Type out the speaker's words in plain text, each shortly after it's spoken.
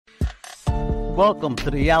Welcome to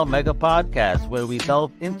the Al Mega Podcast, where we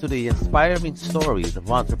delve into the inspiring stories of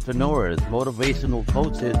entrepreneurs, motivational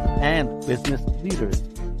coaches, and business leaders.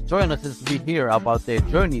 Join us as we hear about their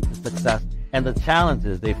journey to success and the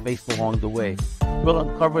challenges they faced along the way. We'll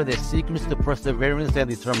uncover their secrets to perseverance and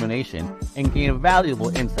determination and gain valuable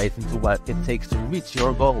insights into what it takes to reach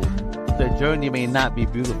your goals. Their journey may not be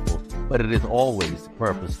beautiful, but it is always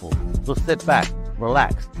purposeful. So sit back,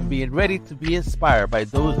 relax, and be ready to be inspired by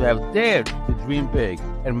those who have dared to dream big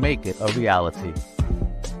and make it a reality.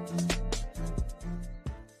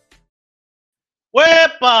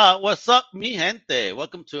 Wepa! What's up, mi gente?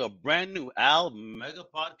 Welcome to a brand new Al Mega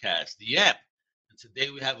Podcast. Yep. And today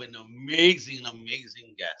we have an amazing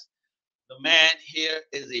guest. The man here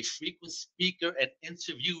is a frequent speaker and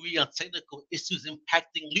interviewee on technical issues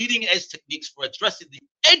impacting leading edge techniques for addressing the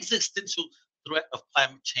existential threat of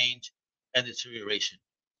climate change and deterioration.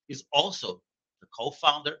 He's also the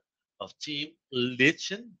co-founder of Team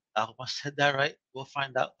Lithium. I hope I said that right. We'll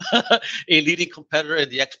find out. A leading competitor in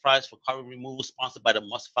the X Prize for carbon removal, sponsored by the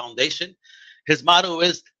Musk Foundation. His motto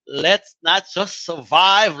is, let's not just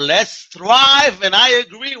survive, let's thrive. And I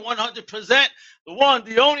agree 100%. The one,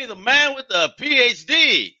 the only, the man with the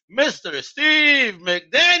PhD, Mr. Steve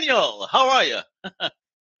McDaniel. How are you?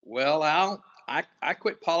 Well, Al, I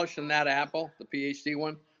quit polishing that apple, the PhD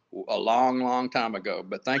one, a long time ago.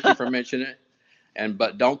 But thank you for mentioning it.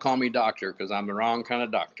 But don't call me doctor, because I'm the wrong kind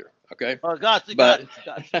of doctor. Okay. Oh, got you.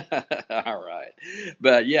 All right.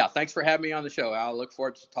 But yeah, thanks for having me on the show, Al. I look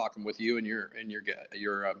forward to talking with you and your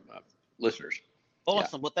listeners.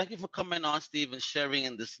 Awesome. Yeah. Well, thank you for coming on, Steve, and sharing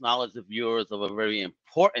in this knowledge of yours of a very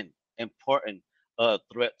important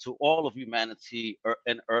threat to all of humanity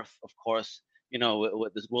and Earth, of course. You know,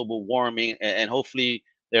 with this global warming, and hopefully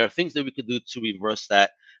there are things that we could do to reverse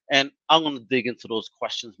that. And I'm going to dig into those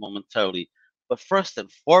questions momentarily. But first and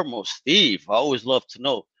foremost, Steve, I always love to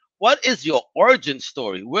know, what is your origin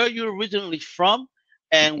story? Where are you originally from,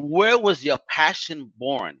 and where was your passion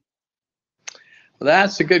born? Well,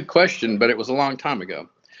 that's a good question, but it was a long time ago.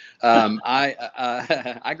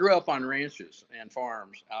 I grew up on ranches and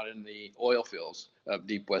farms out in the oil fields of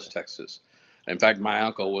deep West Texas. In fact, my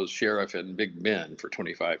uncle was sheriff in Big Bend for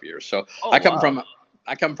 25 years. So I come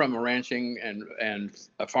from a ranching and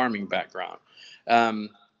a farming background.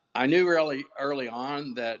 I knew early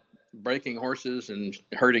on that breaking horses and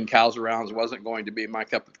herding cows around wasn't going to be my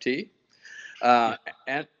cup of tea.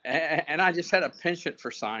 And I just had a penchant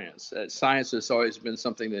for science. Science has always been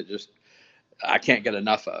something that just I can't get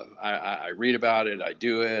enough of. I read about it, I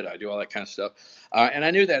do all that kind of stuff. And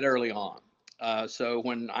I knew that early on. So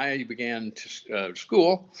when I began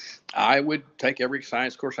school, I would take every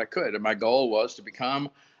science course I could. And my goal was to become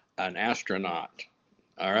an astronaut.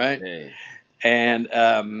 All right. Okay. And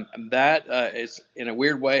that is, in a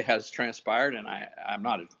weird way, has transpired. And I'm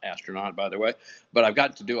not an astronaut, by the way, but I've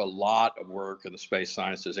gotten to do a lot of work in the space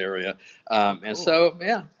sciences area. And so,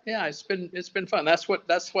 yeah, it's been fun. That's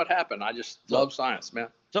what happened. I just love science, man.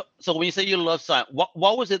 So when you say you love science,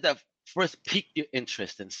 what was it that first piqued your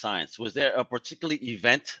interest in science? Was there a particular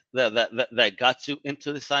event that got you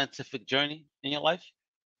into the scientific journey in your life?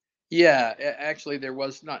 Yeah, actually, there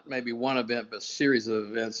was not maybe one event, but a series of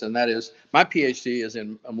events. And that is, my PhD is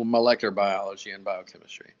in molecular biology and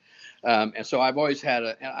biochemistry. And so I've always had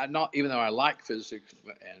even though I like physics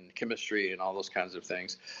and chemistry and all those kinds of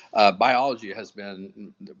things, biology has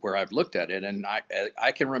been where I've looked at it. And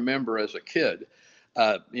I can remember as a kid,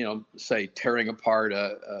 say tearing apart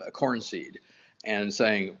a corn seed and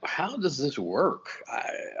saying, how does this work?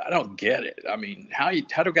 I don't get it. I mean, how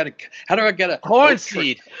do I get a corn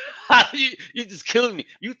seed? You just killing me.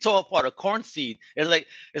 You tore apart a corn seed. It's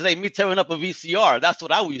like me tearing up a VCR. That's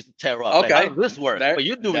what I used to tear up. Okay. Like, how does this work? But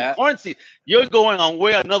you're doing corn seed. You're going on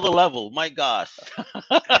way another level. My gosh.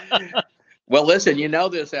 Well, listen, you know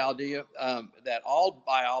this, Al, do you? That all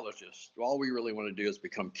biologists, all we really want to do is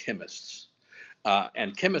become chemists.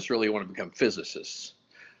 And chemists really want to become physicists.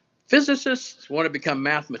 Physicists want to become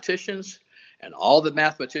mathematicians, and all that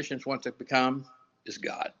mathematicians want to become is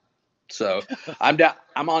God. So I'm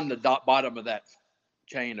on the bottom of that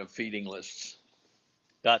chain of feeding lists.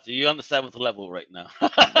 Gotcha. You're on the 7th level right now.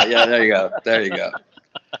 Yeah, there you go.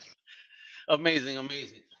 Amazing.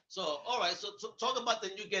 So, all right. So talk about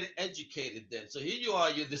then you getting educated then. So here you are.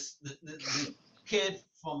 You're this kid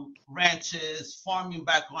from ranches, farming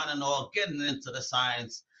background and all, getting into the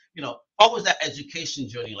science. You know, what was that education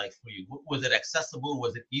journey like for you? Was it accessible?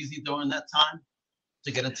 Was it easy during that time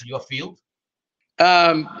to get into your field?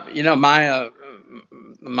 My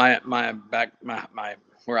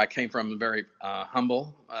where I came from, very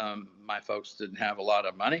humble. My folks didn't have a lot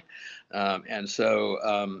of money, and so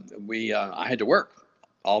I had to work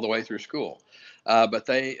all the way through school. But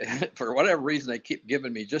they, for whatever reason, they keep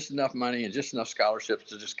giving me just enough money and just enough scholarships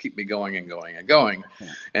to just keep me going and going and going.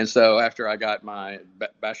 And so after I got my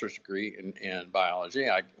bachelor's degree in biology,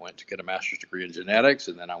 I went to get a master's degree in genetics,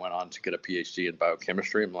 and then I went on to get a PhD in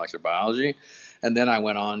biochemistry and molecular biology, and then I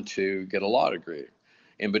went on to get a law degree.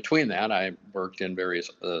 In between that, I worked in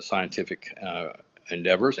various scientific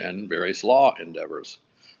endeavors and various law endeavors.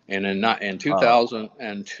 And in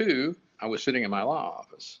 2002, I was sitting in my law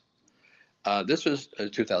office. This was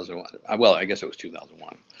 2001. Well, I guess it was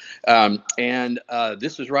 2001. And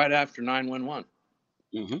this was right after 9/11.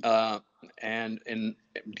 And in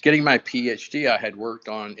getting my PhD, I had worked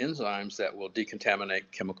on enzymes that will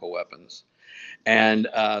decontaminate chemical weapons. And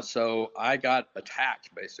so I got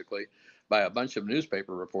attacked, basically, by a bunch of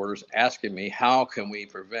newspaper reporters asking me, how can we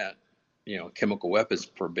prevent, chemical weapons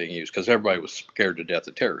from being used? Because everybody was scared to death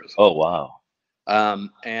of terrorism. Oh, wow.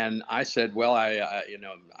 And I said, well,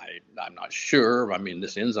 I'm not sure. I mean,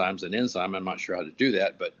 this enzyme's an enzyme. I'm not sure how to do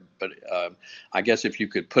that. But I guess if you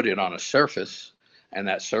could put it on a surface and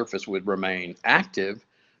that surface would remain active,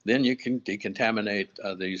 then you can decontaminate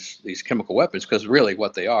these chemical weapons, because really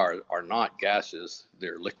what they are not gases.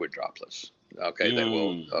 They're liquid droplets. Okay, they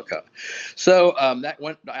will. Okay. So that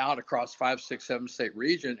went out across 5, 6, 7 state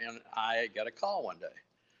region, and I got a call one day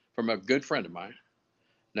from a good friend of mine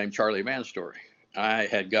named Charlie Van Story. I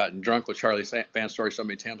had gotten drunk with Charlie Van Story so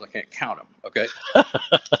many times I can't count them. Okay.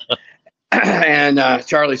 And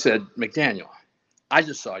Charlie said, McDaniel, I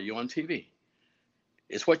just saw you on TV.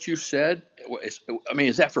 Is what you said,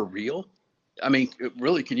 is that for real? I mean,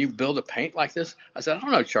 really, can you build a paint like this? I said, I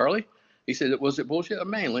don't know, Charlie. He said, was it bullshit?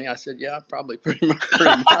 Mainly. I said, yeah, probably pretty much.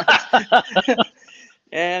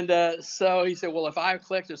 And so he said, well, if I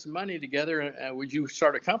collected some money together, would you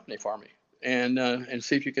start a company for me and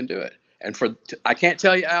see if you can do it? And I can't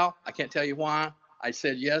tell you, Al, I can't tell you why I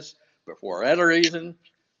said yes, but for whatever reason,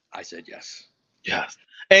 I said yes. Yes.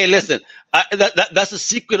 Hey, listen, that's the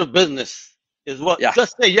secret of business. Is what? Yeah.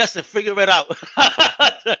 Just say yes and figure it out.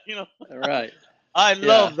 Right. I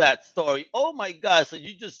love that story. Oh my God! So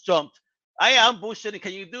you just jumped. I'm bullshitting.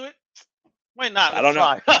 Can you do it? Why not? I don't know.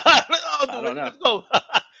 I don't know. Let's go.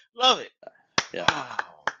 Love it. Yeah. Wow.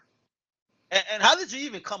 And how did you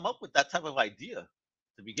even come up with that type of idea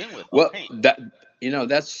to begin with? Well,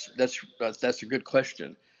 that's a good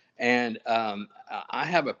question. And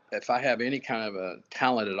if I have any kind of a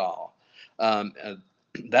talent at all,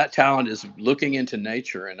 that talent is looking into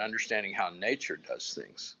nature and understanding how nature does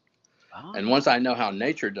things. Oh. And once I know how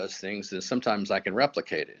nature does things, then sometimes I can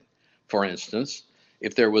replicate it. For instance,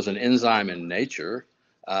 if there was an enzyme in nature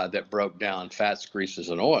that broke down fats, greases,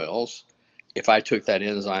 and oils, if I took that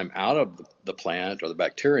enzyme out of the plant or the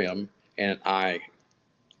bacterium and I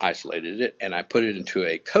isolated it and I put it into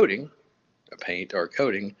a coating, a paint or a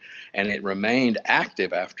coating, and it remained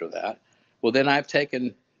active after that, well, then I've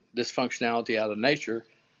taken this functionality out of nature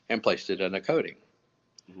and placed it in a coating.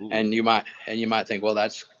 Ooh. And you might think, well,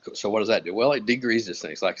 so what does that do? Well, it degreases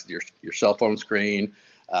things like your cell phone screen.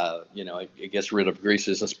 It gets rid of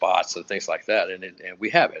greases and spots and things like that. And we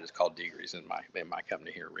have it. It's called degrease in my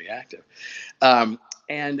company here, Reactive.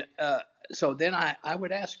 So then I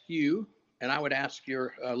would ask you, and I would ask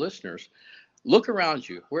your listeners, look around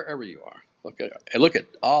you wherever you are. Look at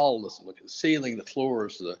all this. Look at the ceiling, the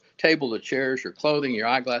floors, the table, the chairs, your clothing, your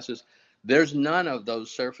eyeglasses. There's none of those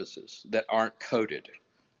surfaces that aren't coated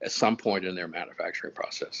at some point in their manufacturing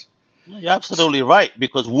process. You're absolutely right,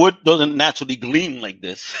 because wood doesn't naturally gleam like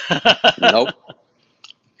this. Nope,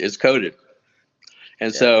 it's coated.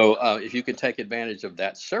 And so if you can take advantage of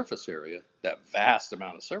that surface area, that vast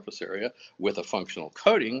amount of surface area with a functional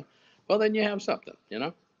coating, well, then you have something,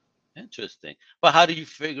 Interesting. But how do you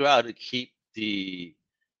figure out to keep the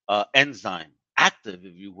enzyme active,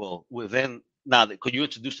 if you will, within now that, because you're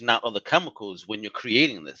introducing now other chemicals when you're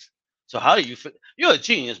creating this? So how do you? You're a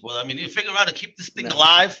genius, but I mean, you figure out to keep this thing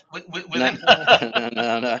alive within.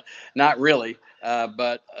 No, not really.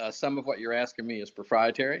 But some of what you're asking me is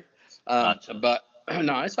proprietary. Gotcha. But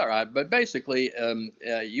no, it's all right. But basically,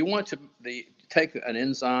 you want to take an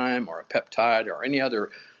enzyme or a peptide or any other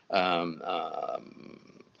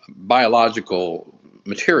biological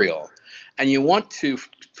material, and you want to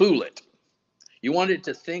fool it. You want it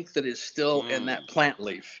to think that it's still in that plant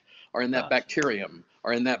leaf or in that bacterium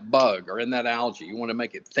or in that bug or in that algae. You want to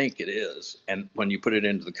make it think it is. And when you put it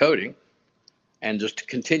into the coating, and just to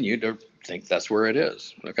continue to think that's where it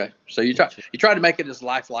is. Okay. So you try to make it as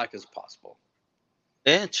lifelike as possible.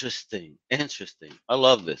 Interesting. I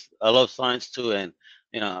love this. I love science too. And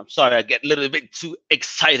I'm sorry, I get a little bit too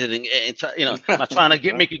excited and not trying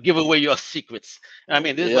to make you give away your secrets. I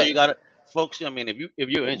mean, this is why Yeah. you got to, folks. I mean, if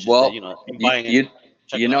you're interested, Well, in you buying and you you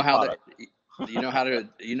checking know out how that product. you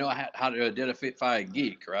know how to identify a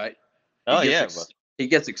geek, right? He Oh gets yeah, bro. ex, he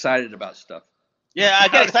gets excited about stuff. Yeah, I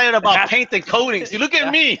get excited about paint and coatings. You look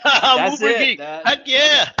at me, I'm That's uber it. geek. Heck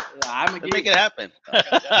yeah, I'm a let's make geek. it happen.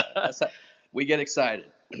 That's how we get excited.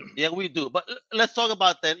 Yeah, we do. But let's talk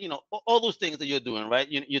about that. All those things that you're doing, right?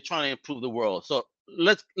 You're trying to improve the world. So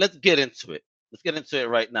let's get into it. Let's get into it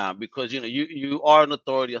right now because you are an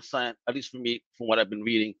authority of science, at least for me, from what I've been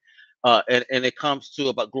reading, and it comes to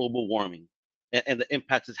about global warming and the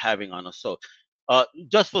impacts it's having on us. So,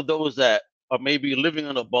 just for those that are maybe living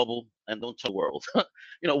in a bubble and don't tell the world,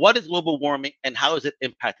 what is global warming and how is it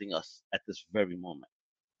impacting us at this very moment?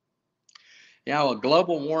 Yeah, well,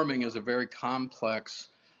 global warming is a very complex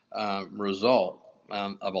result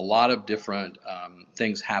of a lot of different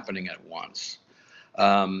things happening at once.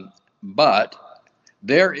 But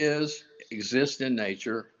there exists in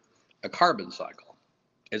nature a carbon cycle.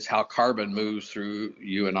 It's how carbon moves through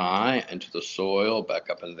you and I into the soil, back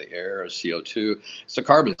up into the air as CO2. It's a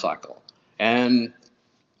carbon cycle. And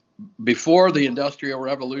before the Industrial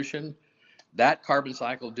Revolution, that carbon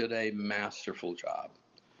cycle did a masterful job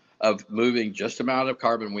of moving just the amount of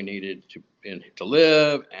carbon we needed to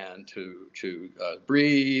live and to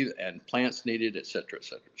breathe, and plants needed, et cetera, et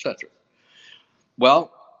cetera, et cetera.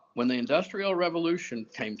 Well, when the Industrial Revolution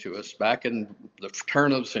came to us back in the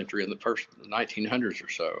turn of the century, in the first 1900s or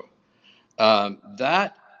so,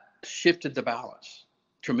 that shifted the balance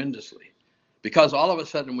tremendously because all of a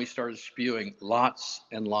sudden we started spewing lots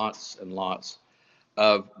and lots and lots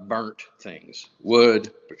of burnt things: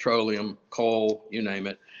 wood, petroleum, coal, you name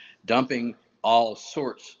it, dumping all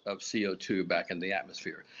sorts of CO2 back in the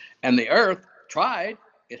atmosphere. And the Earth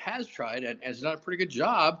it has tried, and has done a pretty good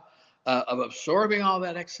job of absorbing all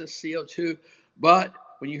that excess CO2. But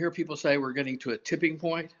when you hear people say we're getting to a tipping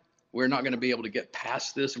point, we're not going to be able to get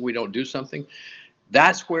past this if we don't do something,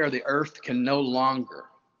 that's where the Earth can no longer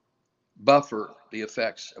buffer the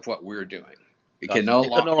effects of what we're doing. Gotcha. It can no It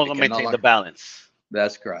longer can no maintain the longer. balance.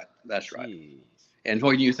 That's correct. That's right. Jeez. And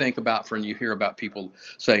when you think about, when you hear about people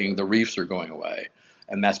saying the reefs are going away,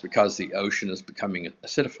 and that's because the ocean is becoming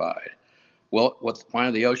acidified. Well,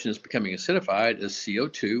 why the ocean is becoming acidified is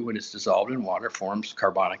CO2, when it's dissolved in water, forms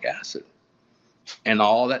carbonic acid. And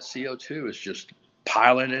all that CO2 is just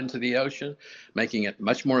piling into the ocean, making it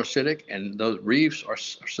much more acidic, and those reefs are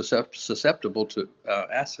susceptible to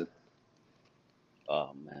acid.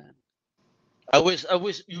 Oh man. I wish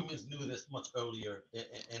humans knew this much earlier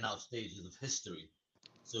in our stages of history,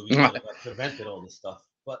 so we could have prevented all this stuff.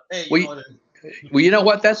 But hey, you we, know what? well, you know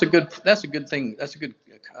what? That's a good thing. That's a good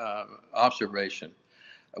observation.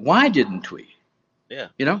 Why didn't we? Yeah.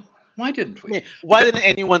 You know, why didn't I we? mean, why Because didn't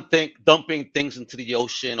anyone think dumping things into the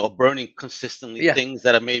ocean or burning consistently yeah, things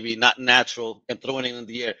that are maybe not natural and throwing it in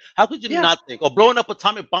the air? How could you yeah, not think? Or blowing up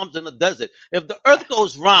atomic bombs in the desert? If the earth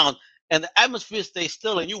goes round and the atmosphere stays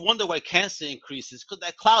still and you wonder why cancer increases, because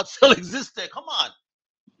that cloud still exists there. Come on.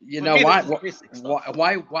 you For know me, this why? is basic stuff.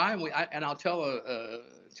 Why we? And I'll tell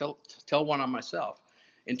one on myself.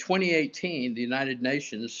 In 2018, the United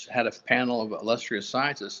Nations had a panel of illustrious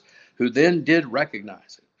scientists who then did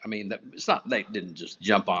recognize it. I mean, it's not, they didn't just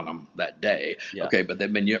jump on them that day, Yeah. okay, but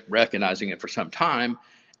they've been recognizing it for some time,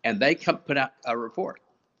 and they put out a report.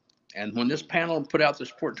 And when this panel put out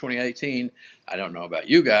this report in 2018, I don't know about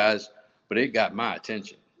you guys, but it got my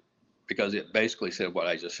attention because it basically said what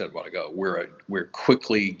I just said a while ago. We're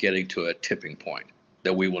quickly getting to a tipping point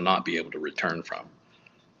that we will not be able to return from.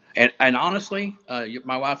 And honestly,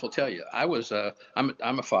 my wife will tell you,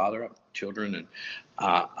 I'm a father of children, and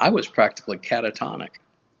I was practically catatonic.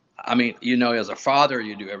 I mean, as a father,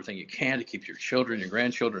 you do everything you can to keep your children, your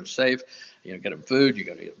grandchildren safe. Get them food. You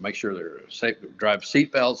got to make sure they're safe, drive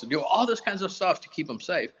seatbelts, and do all this kinds of stuff to keep them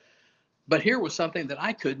safe. But here was something that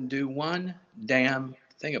I couldn't do one damn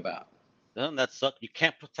thing about. Doesn't that suck? You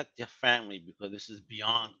can't protect your family because this is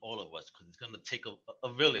beyond all of us. Because it's going to take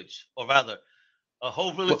a village, or rather, a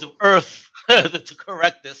whole village Well, of Earth to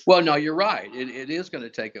correct this. well, no, you're right. It is going to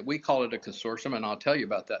take it. We call it a consortium, and I'll tell you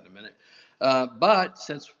about that in a minute. But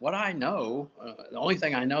since what I know, the only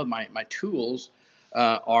thing I know, my tools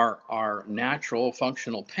are natural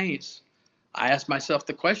functional paints. I asked myself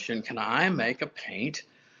the question: can I make a paint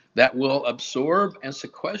that will absorb and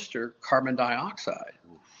sequester carbon dioxide?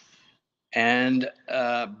 And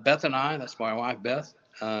Beth and I, that's my wife Beth,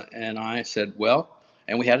 and I said, well,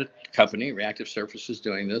 and we had a company, Reactive Surfaces,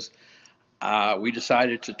 doing this. We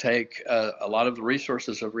decided to take a lot of the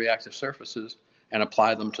resources of Reactive Surfaces and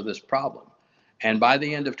apply them to this problem. And by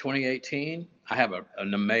the end of 2018, I have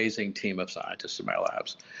an amazing team of scientists in my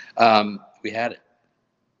labs. We had it.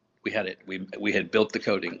 We had it. We had built the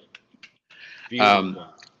coating. Beautiful.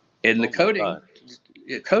 In the Oh my coating, God.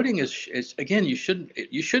 coating is again, you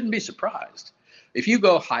shouldn't be surprised if you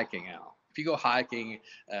go hiking out. If you go hiking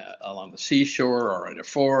along the seashore or in a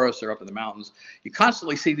forest or up in the mountains, you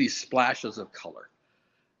constantly see these splashes of color.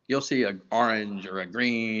 You'll see an orange or a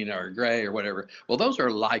green or a gray or whatever. Well, those are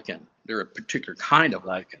lichen. They're a particular kind of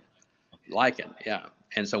lichen. Okay. Lichen, yeah.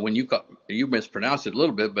 And so when you mispronounced it a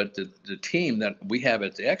little bit, but the team that we have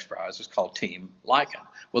at the X Prize is called Team Lichen.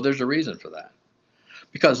 Well, there's a reason for that.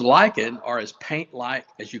 Because lichen are as paint-like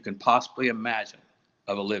as you can possibly imagine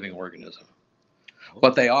of a living organism.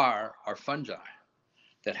 What they are fungi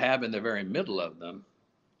that have in the very middle of them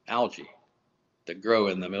algae that grow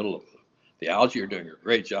in the middle of them. The algae are doing a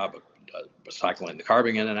great job of cycling the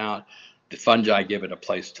carbon in and out. The fungi give it a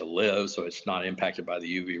place to live, so it's not impacted by the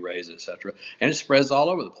UV rays, etc. And it spreads all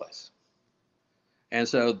over the place. And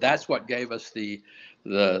so that's what gave us the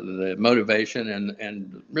motivation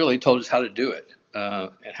and really told us how to do it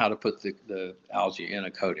and how to put the algae in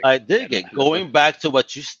a coating. I dig it. Going back to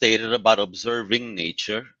what you stated about observing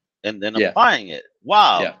nature and then Yeah, applying it.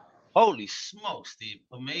 Wow. yeah. Holy smokes, Steve.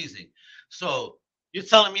 Amazing. So you're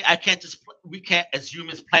telling me we can't as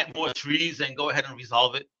humans plant more trees and go ahead and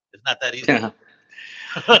resolve it? It's not that easy.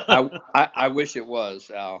 I wish it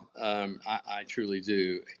was, Al. I truly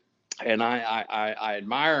do. And I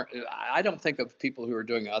admire. I don't think of people who are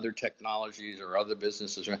doing other technologies or other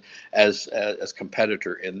businesses as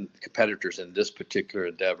competitors in this particular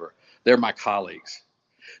endeavor. They're my colleagues.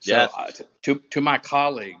 So Yes. to my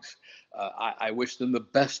colleagues, I wish them the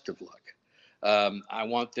best of luck. I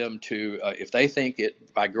want them to, if they think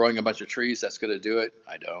it by growing a bunch of trees that's going to do it,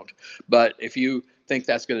 I don't. But if you think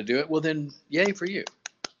that's going to do it, well then, yay for you.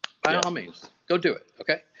 By Yeah. all means, go do it.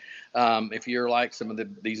 Okay. If you're like some of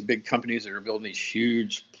these big companies that are building these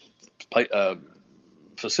huge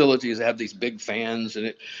facilities that have these big fans and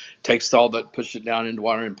it takes all that, push it down into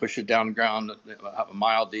water and push it down the ground a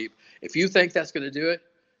mile deep. If you think that's going to do it,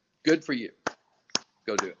 good for you.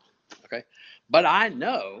 Go do it. Okay. But I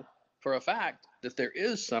know for a fact that there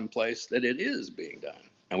is some place that it is being done.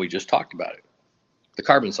 And we just talked about it. The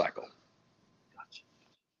carbon cycle.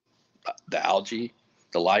 The algae,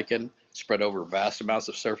 the lichen spread over vast amounts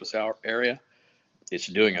of surface area. It's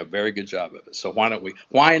doing a very good job of it. So why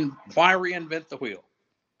reinvent the wheel?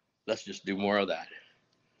 Let's just do more of that.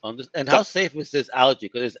 And So, how safe is this algae?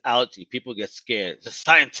 Because it's algae. People get scared. It's a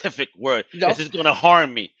scientific word. you know, Is it going to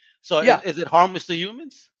harm me? So yeah. is it harmless to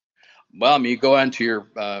humans? Well, I mean, you go into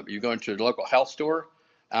the local health store,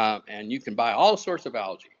 and you can buy all sorts of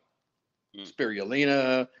algae, Mm.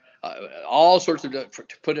 spirulina, all sorts of to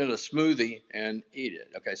put in a smoothie and eat it.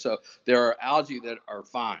 Okay, so there are algae that are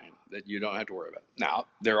fine that you don't have to worry about. Now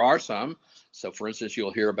there are some. So for instance,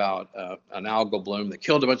 you'll hear about an algal bloom that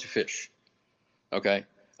killed a bunch of fish. Okay,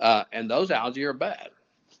 and those algae are bad.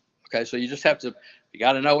 Okay, so you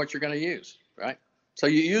got to know what you're going to use, right? So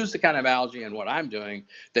you use the kind of algae and what I'm doing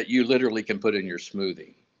that you literally can put in your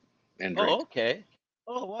smoothie and drink. Oh, okay.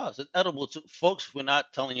 Oh, wow. So it's edible too. Folks, we're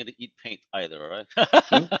not telling you to eat paint either, all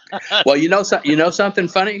Hmm? right? Well, something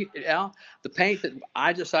funny, Al? The paint that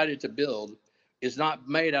I decided to build is not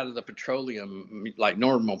made out of the petroleum like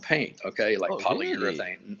normal paint, okay, like Oh, really?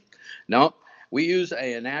 polyurethane. No, we use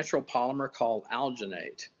a natural polymer called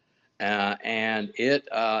alginate, and it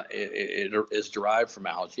is derived from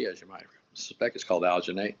algae, as you might suspect. It's called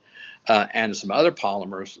alginate, and some other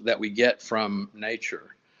polymers that we get from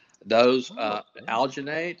nature. Those Oh, okay.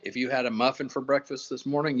 alginate, if you had a muffin for breakfast this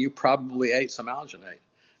morning, you probably ate some alginate.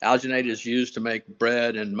 Alginate is used to make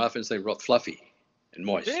bread and muffins. They're real fluffy and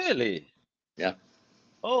moist. Really? Yeah,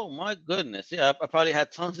 Oh, my goodness. Yeah, I probably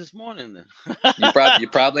had tons this morning then. you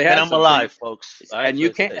probably And had I'm some. So alive, folks. All right, and so you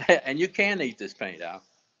it's can safe. and you can eat this paint, Al.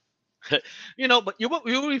 But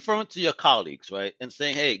you're referring to your colleagues, right? And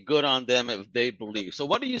saying, hey, good on them if they believe. So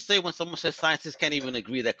what do you say when someone says scientists can't even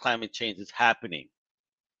agree that climate change is happening?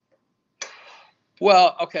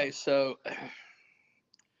 Well, okay, so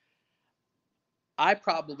I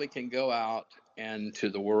probably can go out into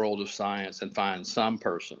the world of science and find some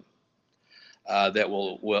person that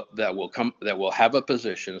will have a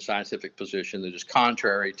position, a scientific position that is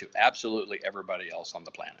contrary to absolutely everybody else on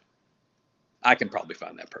the planet. I can probably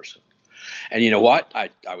find that person. And you know what? I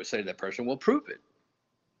would say to that person, well, prove it.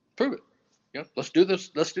 Prove it. Let's do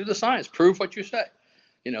this. Let's do the science. Prove what you say.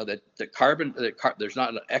 That there's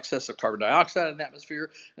not an excess of carbon dioxide in the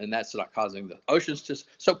atmosphere, and that's not causing the oceans to.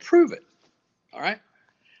 So prove it. All right.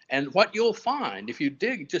 And what you'll find if you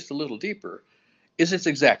dig just a little deeper is it's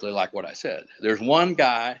exactly like what I said. There's one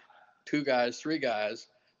guy, two guys, three guys,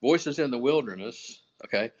 voices in the wilderness,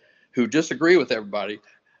 okay, who disagree with everybody.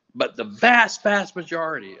 But the vast, vast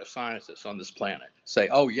majority of scientists on this planet say,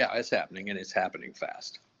 "Oh yeah, it's happening, and it's happening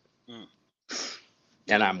fast." Mm.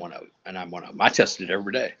 And I'm one of them. And I'm one of them. I test it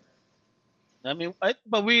every day. I mean,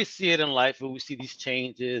 but we see it in life where we see these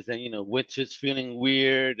changes, and winter's feeling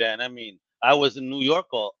weird. And I mean, I was in New York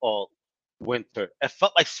all winter. It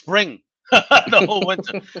felt like spring the whole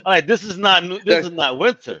winter. All right, this is not this is not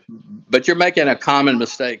winter. But you're making a common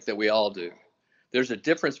mistake that we all do. There's a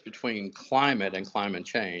difference between climate and climate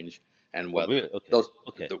change and Oh, weather. really? Okay. Those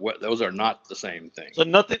Okay. those are not the same thing. So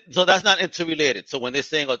nothing. So that's not interrelated. So when they're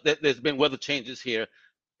saying, "Oh, there's been weather changes here,"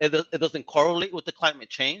 it doesn't correlate with the climate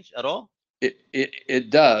change at all. It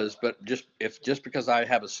does, but just because I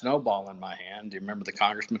have a snowball in my hand, do you remember the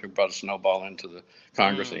congressman who brought a snowball into the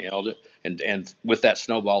Congress and he held it, and with that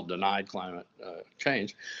snowball denied climate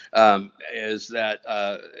change, is that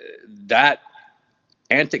that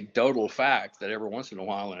anecdotal fact that every once in a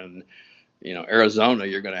while in Arizona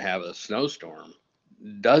you're going to have a snowstorm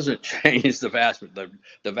doesn't change the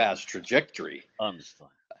vast trajectory Understand.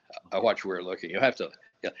 of what we're looking. You have to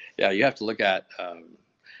you have to look at.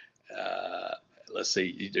 Let's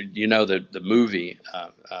see. You know the movie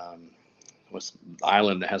what's the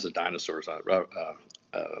island that has the dinosaurs on it?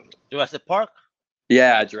 Jurassic Park.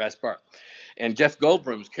 Yeah, Jurassic Park. And Jeff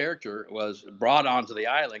Goldblum's character was brought onto the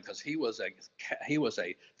island because he was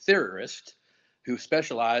a theorist who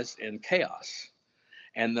specialized in chaos.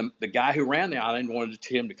 And the guy who ran the island wanted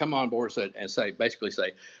him to come on board and basically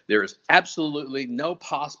say, there is absolutely no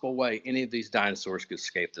possible way any of these dinosaurs could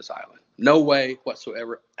escape this island. No way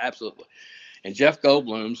whatsoever. Absolutely. And Jeff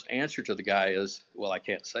Goldblum's answer to the guy is, well, I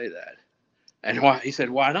can't say that. And he said,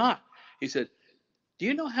 why not? He said, do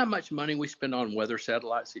you know how much money we spend on weather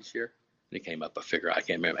satellites each year? And he came up a figure, I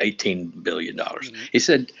can't remember, $18 billion. Mm-hmm. He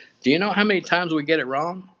said, do you know how many times we get it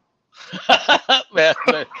wrong?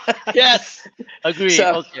 Yes, agree.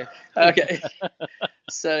 So, okay.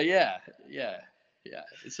 So yeah.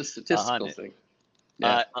 It's a statistical 100. thing.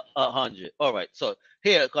 Yeah. 100. All right. So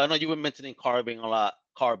here, I know you were mentioning carbon a lot,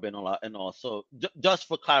 and all. So just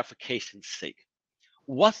for clarification's sake,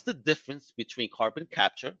 what's the difference between carbon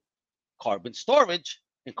capture, carbon storage,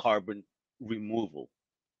 and carbon removal?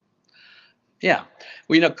 Yeah.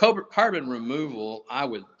 Well, carbon removal, I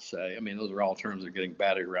would say, I mean, those are all terms that are getting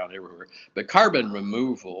batted around everywhere, but carbon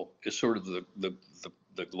removal is sort of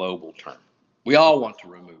the global term. We all want to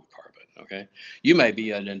remove carbon, okay? You may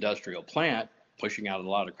be an industrial plant pushing out a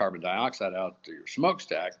lot of carbon dioxide out to your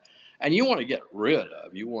smokestack, and you want to get rid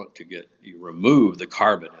of, you remove the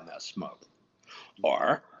carbon in that smoke.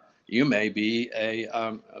 Or you may be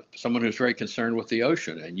someone who's very concerned with the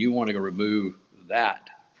ocean, and you want to remove that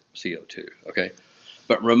CO2, okay?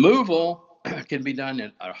 But removal can be done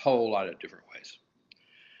in a whole lot of different ways.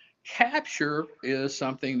 Capture is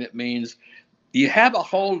something that means you have a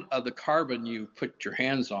hold of the carbon you put your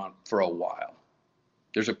hands on for a while.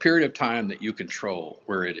 There's a period of time that you control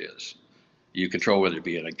where it is. You control whether it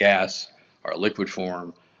be in a gas or a liquid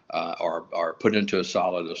form or put into a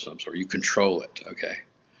solid of some sort. You control it, okay?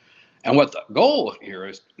 And what the goal here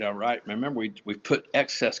is, now, right, remember we put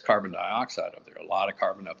excess carbon dioxide up there, a lot of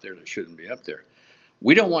carbon up there that shouldn't be up there.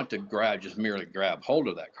 We don't want to merely grab hold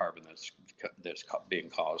of that carbon that's being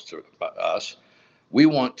caused by us. We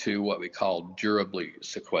want to, what we call, durably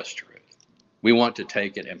sequester it. We want to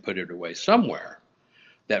take it and put it away somewhere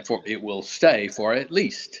that it will stay for at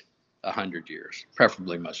least 100 years,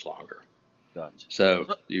 preferably much longer. Gotcha.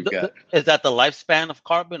 So you've got. Is that the lifespan of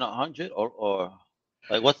carbon, 100, or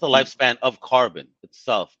like what's the lifespan of carbon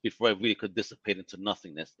itself before it really could dissipate into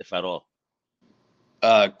nothingness, if at all?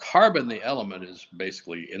 Carbon, the element, is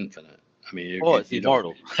basically infinite. I mean, it's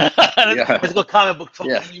immortal. Yeah. It's a comic book talk.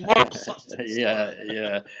 Yeah. Immortal substance.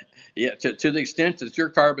 Yeah. To the extent that your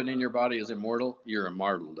carbon in your body is immortal, you're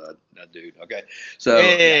immortal, dude. Okay. So.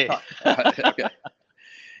 Hey. Okay.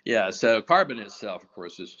 Yeah, so carbon itself, of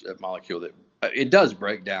course, is a molecule that it does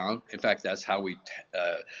break down. In fact, that's how we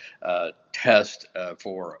test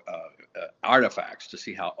for artifacts to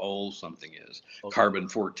see how old something is. Okay.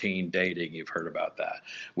 Carbon-14 dating, you've heard about that.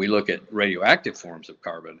 We look at radioactive forms of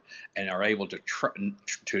carbon and are able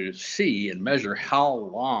to see and measure how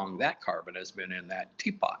long that carbon has been in that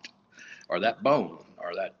teapot or that bone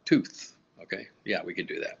or that tooth. Okay, yeah, we can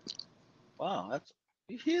do that. Wow,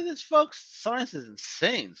 you hear this, folks? Science is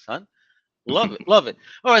insane, son. Love it, love it.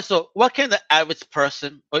 All right, so what can the average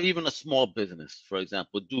person or even a small business, for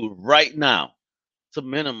example, do right now to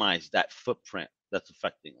minimize that footprint that's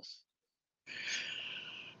affecting us?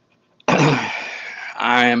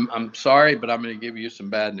 I'm sorry, but I'm going to give you some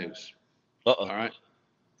bad news. Uh-oh. All right.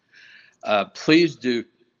 Please do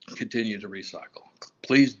continue to recycle.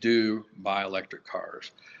 Please do buy electric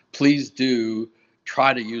cars. Please do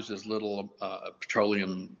try to use as little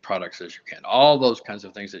petroleum products as you can. All those kinds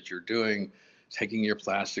of things that you're doing, taking your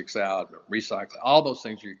plastics out, recycling, all those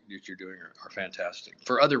things that you're doing are fantastic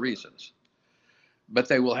for other reasons. But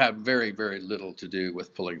they will have very, very little to do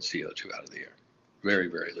with pulling CO2 out of the air. Very,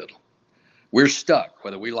 very little. We're stuck,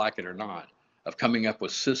 whether we like it or not, of coming up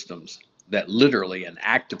with systems that literally and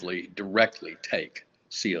actively, directly take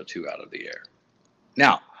CO2 out of the air.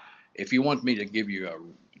 Now, if you want me to give you a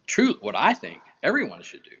true, what I think everyone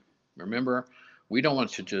should do, remember, we don't want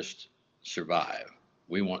to just survive.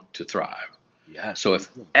 We want to thrive. Yeah. So if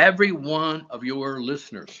every one of your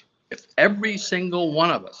listeners, if every single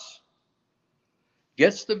one of us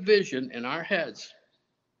gets the vision in our heads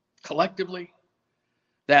collectively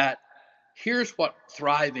that here's what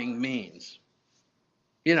thriving means,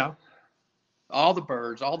 you know, all the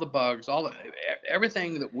birds, all the bugs,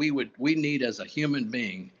 everything that we need as a human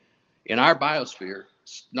being in our biosphere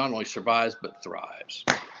not only survives but thrives.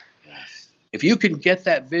 Yes. If you can get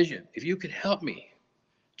that vision, if you could help me,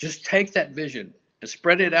 just take that vision and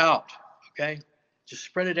spread it out, okay? Just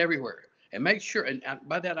spread it everywhere and make sure. And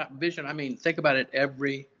by that vision, I mean think about it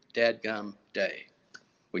every dadgum day.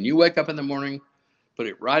 When you wake up in the morning, put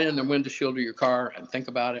it right in the windshield of your car and think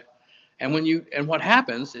about it. And what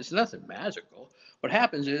happens, it's nothing magical. What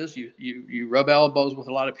happens is you rub elbows with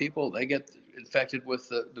a lot of people, they get infected with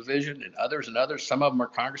the vision, and others. Some of them are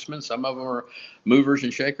congressmen, some of them are movers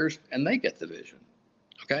and shakers, and they get the vision.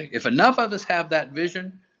 Okay? If enough of us have that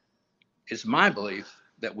vision, it's my belief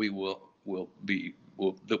that we will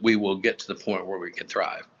get to the point where we can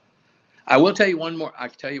thrive. I can tell you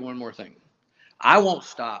one more thing. I won't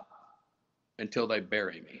stop until they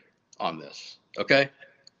bury me on this. Okay?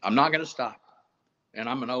 I'm not going to stop. And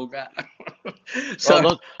I'm an old guy. So Well,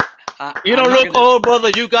 look, you don't look old, brother.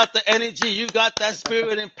 You got the energy, you got that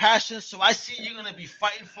spirit and passion. So I see you're gonna be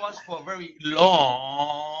fighting for us for a very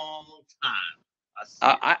long time.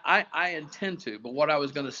 I intend to, but what I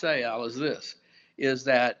was going to say, Al, is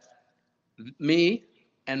that me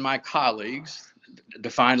and my colleagues,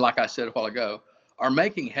 defined like I said a while ago, are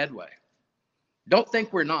making headway. Don't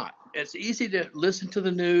think we're not. It's easy to listen to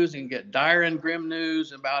the news and get dire and grim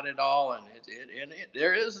news about it all, and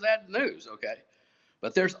there is that news, okay?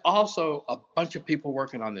 But there's also a bunch of people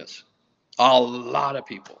working on this, a lot of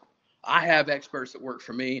people. I have experts that work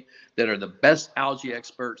for me that are the best algae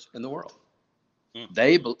experts in the world.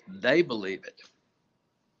 They believe it.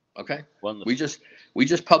 Okay. Wonderful. We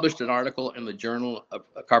just published an article in the Journal of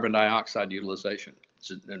Carbon Dioxide Utilization.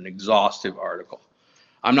 It's an exhaustive article.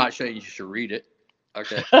 I'm not saying you should read it.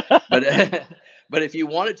 Okay. But if you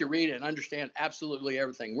wanted to read it and understand absolutely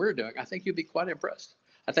everything we're doing, I think you'd be quite impressed.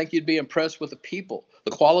 I think you'd be impressed with the people,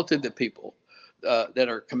 the quality of the people that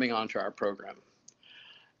are coming onto our program.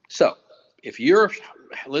 So if your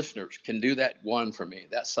listeners can do that one for me,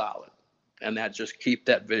 that's solid. And that just keep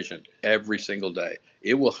that vision every single day.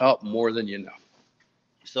 It will help more than you know.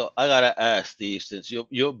 So I gotta ask, Steve, since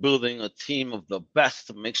you're building a team of the best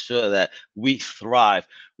to make sure that we thrive,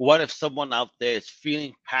 what if someone out there is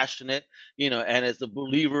feeling passionate, and is a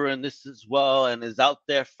believer in this as well, and is out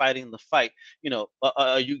there fighting the fight?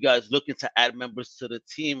 Are you guys looking to add members to the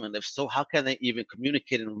team? And if so, how can they even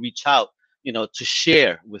communicate and reach out, to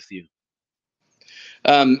share with you?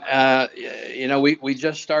 We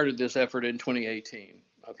just started this effort in 2018.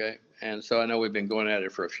 Okay, and so I know we've been going at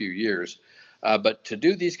it for a few years. But to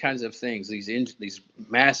do these kinds of things, these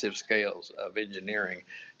massive scales of engineering,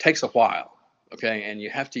 takes a while, okay? And you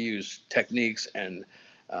have to use techniques and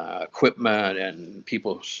equipment and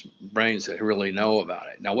people's brains that really know about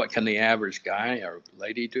it. Now, what can the average guy or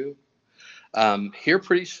lady do? Here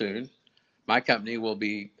pretty soon, my company will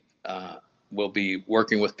be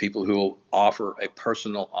working with people who will offer a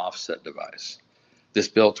personal offset device. This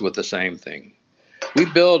built with the same thing. We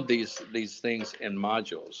build these things in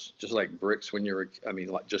modules, just like bricks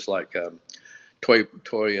just like toy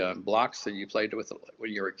blocks that you played with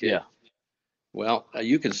when you were a kid. Yeah. Well,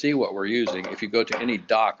 you can see what we're using. If you go to any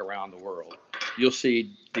dock around the world, you'll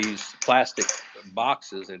see these plastic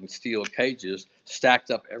boxes and steel cages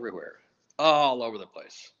stacked up everywhere, all over the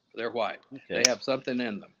place. They're white. Okay. They have something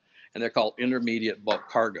in them, and they're called intermediate bulk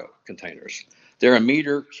cargo containers. They're a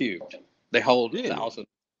meter cubed. They hold 1,000.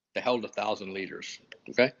 They held 1,000 liters,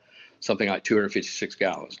 okay, something like 256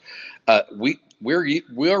 gallons. We're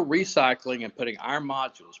recycling and putting our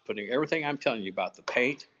modules, putting everything I'm telling you about the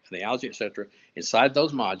paint and the algae, etc., inside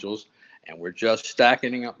those modules, and we're just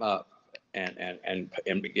stacking them up and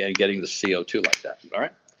getting the CO2 like that. All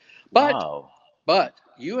right. But Wow.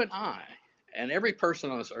 you and I and every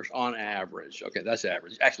person on this earth, on average, okay, that's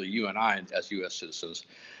average. Actually, you and I, as U.S. citizens,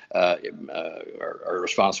 are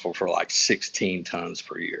responsible for like 16 tons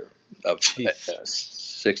per year of Jeez.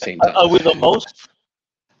 16 tons. Are we the most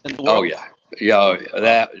in the Oh world? yeah, yeah, oh,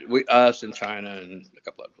 yeah. Wow. Us and China and a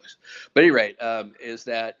couple other places. But at any rate, is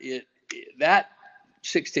that that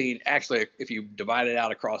 16 actually, if you divide it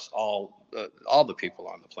out across all the people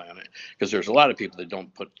on the planet, because there's a lot of people that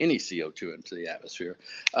don't put any CO2 into the atmosphere,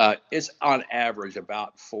 it's on average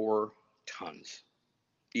about 4 tons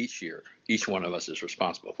each year. Each one of us is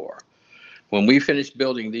responsible for. When we finish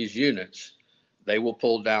building these units, they will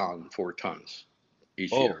pull down 4 tons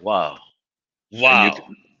each Oh, year, wow. and Wow.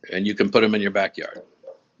 you can put them in your backyard.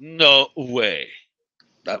 No way.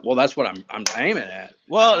 Well, that's what I'm aiming at.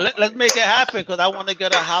 Well, let's make it happen because I want to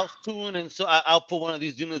get a house tune, and so I'll put one of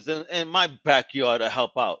these units in my backyard to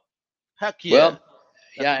help out. Heck yeah. Well, Let's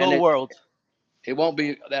yeah, and go world. it won't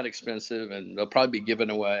be that expensive, and they'll probably be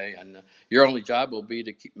given away. And your only job will be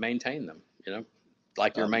to maintain them.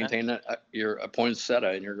 Like you're Oh, man. maintaining your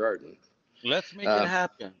poinsettia in your garden. Let's make it Uh,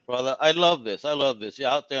 happen, brother. I love this. I love this. You're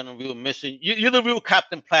out there on a real mission. You're the real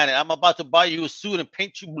Captain Planet. I'm about to buy you a suit and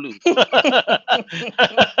paint you blue.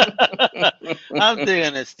 I'm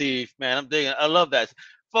digging it, Steve. Man, I'm digging it. I love that,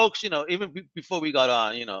 folks. Even before we got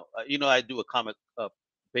on, I do a comic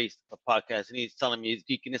based podcast, and he's telling me he's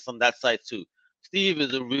geeking this on that side too. Steve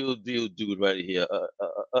is a real deal dude right here,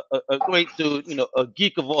 a great dude, a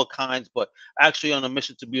geek of all kinds, but actually on a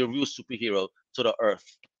mission to be a real superhero to the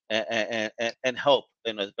earth and help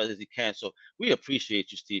as best as he can. So we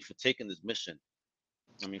appreciate you, Steve, for taking this mission.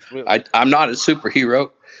 I mean, for real. I'm not a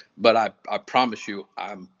superhero, but I promise you,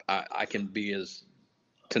 I can be as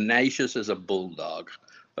tenacious as a bulldog.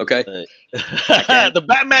 Okay, The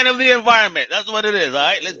Batman of the environment. That's what it is. All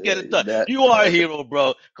right, let's get it done. You are a that's hero,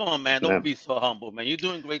 bro. Come on, man. Don't no, be so humble, man. You're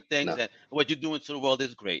doing great things, no. and what you're doing to the world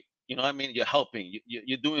is great. You know what I mean? You're helping.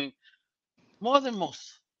 You're doing more than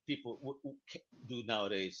most people do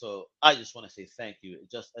nowadays. So I just want to say thank you,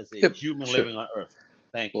 just as a Yep, human sure. living on Earth.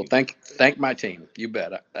 Thank Well, you. thank my team. You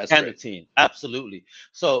bet. That's And the great. team. Absolutely.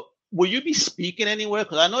 So, will you be speaking anywhere?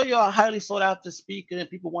 Because I know you're a highly sought after speaker and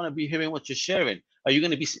people want to be hearing what you're sharing. Are you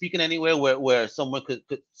going to be speaking anywhere where someone could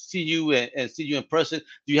see you and see you in person?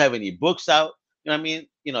 Do you have any books out? You know what I mean?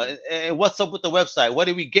 And what's up with the website? What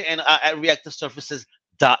are we getting at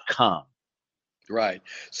reactivesurfaces.com? Right.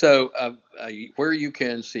 So, where you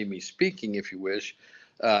can see me speaking, if you wish,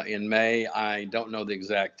 in May, I don't know the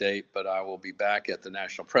exact date, but I will be back at the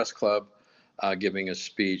National Press Club giving a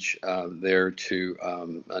speech there to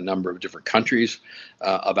a number of different countries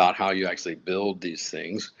about how you actually build these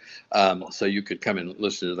things. So you could come and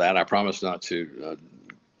listen to that. I promise not to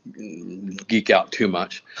geek out too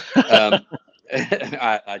much. I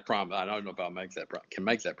promise. I don't know if can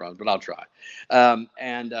make that promise, but I'll try.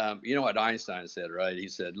 You know what Einstein said, right? He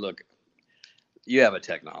said, "Look, you have a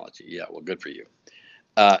technology. Yeah, well, good for you.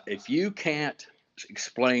 If you can't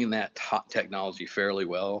explain that top technology fairly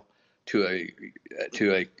well to a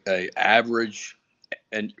average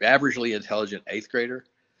and averagely intelligent eighth grader,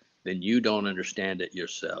 then you don't understand it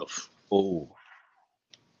yourself." Oh,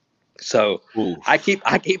 So ooh. I keep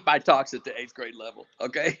my talks at the eighth grade level,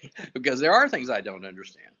 okay? Because there are things I don't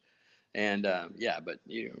understand, and but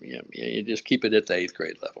you just keep it at the eighth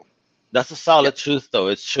grade level. That's a Yeah. solid truth, though.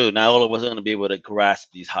 It's true. Not all of us are going to be able to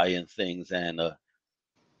grasp these high end things. And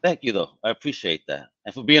thank you, though. I appreciate that.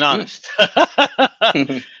 And for being honest.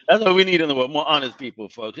 Mm. That's what we need in the world, more honest people,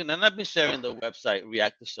 folks. And then I've been sharing the website,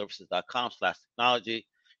 reactiveservices.com/technology.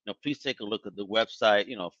 Please take a look at the website,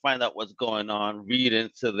 find out what's going on, read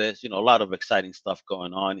into this, a lot of exciting stuff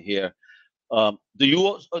going on here. Do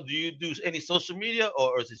you do any social media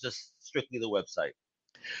or is it just strictly the website?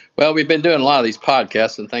 Well, we've been doing a lot of these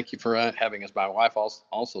podcasts, and thank you for having us. My wife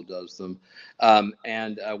also does them,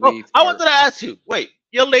 and Oh, we I are. wanted to ask you. Wait,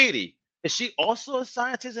 your lady, is she also a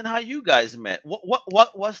scientist? And how you guys met?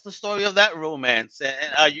 What's the story of that romance?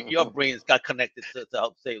 And how your brains got connected to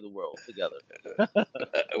help save the world together?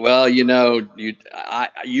 Well, you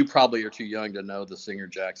probably are too young to know the singer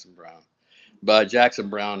Jackson Brown, but Jackson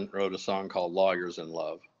Brown wrote a song called "Lawyers in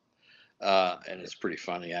Love." And it's pretty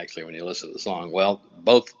funny actually when you listen to the song. Well,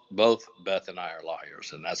 both Beth and I are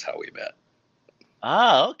lawyers, and that's how we met.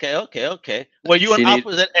 Ah, okay. Were you on She need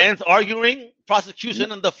opposite ends arguing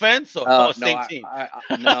prosecution and defense, or no, same team?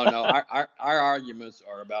 no. Our arguments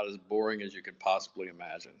are about as boring as you could possibly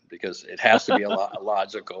imagine because it has to be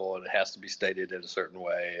logical and it has to be stated in a certain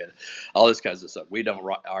way and all this kinds of stuff. We don't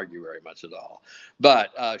argue very much at all.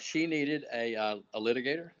 But she needed a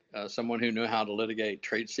litigator, someone who knew how to litigate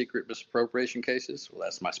trade secret misappropriation cases. Well,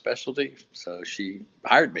 that's my specialty. So she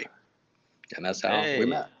hired me, and that's how we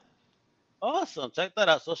met. Awesome. Check that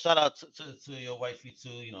out. So shout out to your wifey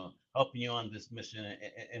too, helping you on this mission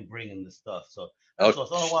and bringing this stuff. So that's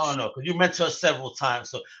awesome. I want to know because you mentioned her several times.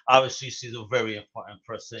 So obviously she's a very important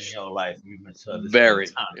person in your life. You mentioned her this very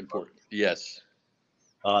time, important. Bro. Yes.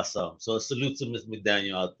 Awesome. So salute to Miss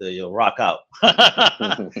McDaniel out there. Yo, rock out.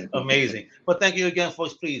 Amazing. But thank you again,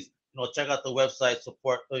 folks. Please, check out the website,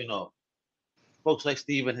 support, folks like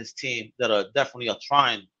Steve and his team that are definitely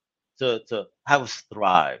trying to have us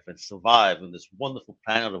thrive and survive in this wonderful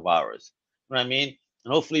planet of ours. You know what I mean?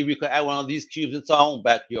 And hopefully we could add one of these cubes into our own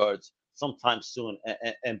backyards sometime soon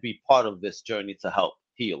and be part of this journey to help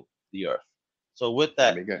heal the earth. So with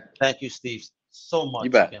that, thank you, Steve, so much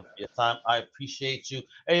again for your time. I appreciate you.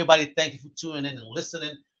 Everybody, thank you for tuning in and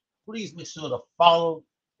listening. Please make sure to follow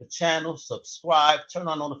the channel, subscribe, turn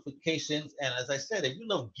on notifications. And as I said, if you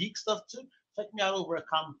love geek stuff too, check me out over at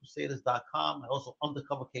CommonCrusaders.com and also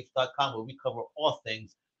UndercoverCapes.com, where we cover all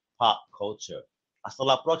things pop culture. Hasta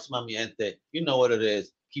la próxima, mi gente. You know what it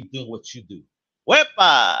is. Keep doing what you do.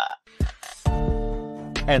 Wepa!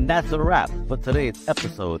 And that's a wrap for today's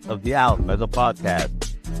episode of the Al Mega Podcast.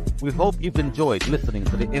 We hope you've enjoyed listening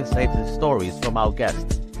to the insights and stories from our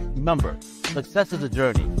guests. Remember, success is a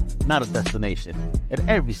journey, not a destination. And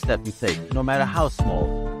every step you take, no matter how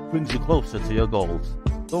small, brings you closer to your goals.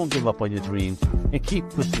 Don't give up on your dreams and keep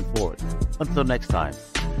pushing forward. Until next time,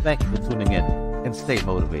 thank you for tuning in and stay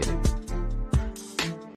motivated.